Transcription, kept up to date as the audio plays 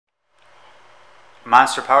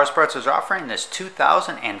Monster Powersports is offering this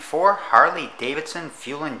 2004 Harley-Davidson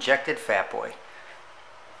fuel-injected Fat Boy.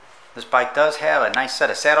 This bike does have a nice set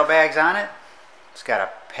of saddlebags on it. It's got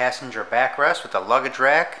a passenger backrest with a luggage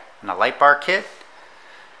rack and a light bar kit.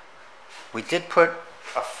 We did put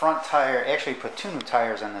a front tire, actually put 2 new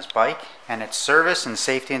tires on this bike, and it's serviced and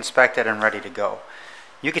safety inspected and ready to go.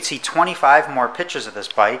 You can see 25 more pictures of this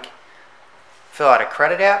bike, fill out a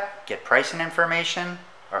credit app, get pricing information,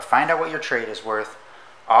 or find out what your trade is worth,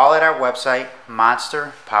 all at our website,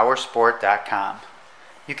 monsterpowersport.com.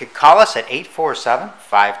 You could call us at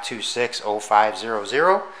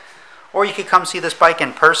 847-526-0500, or you could come see this bike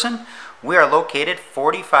in person. We are located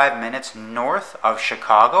 45 minutes north of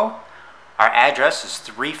Chicago. Our address is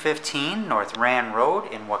 315 North Rand Road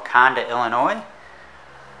in Wauconda, Illinois.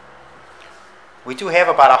 We do have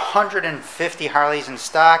about 150 Harleys in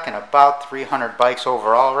stock and about 300 bikes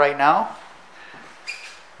overall right now.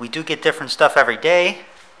 We do get different stuff every day.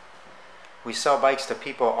 We sell bikes to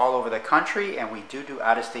people all over the country, and we do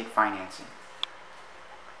out-of-state financing.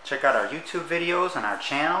 Check out our YouTube videos on our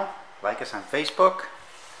channel. Like us on Facebook.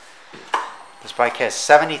 This bike has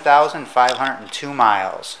 70,502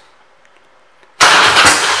 miles.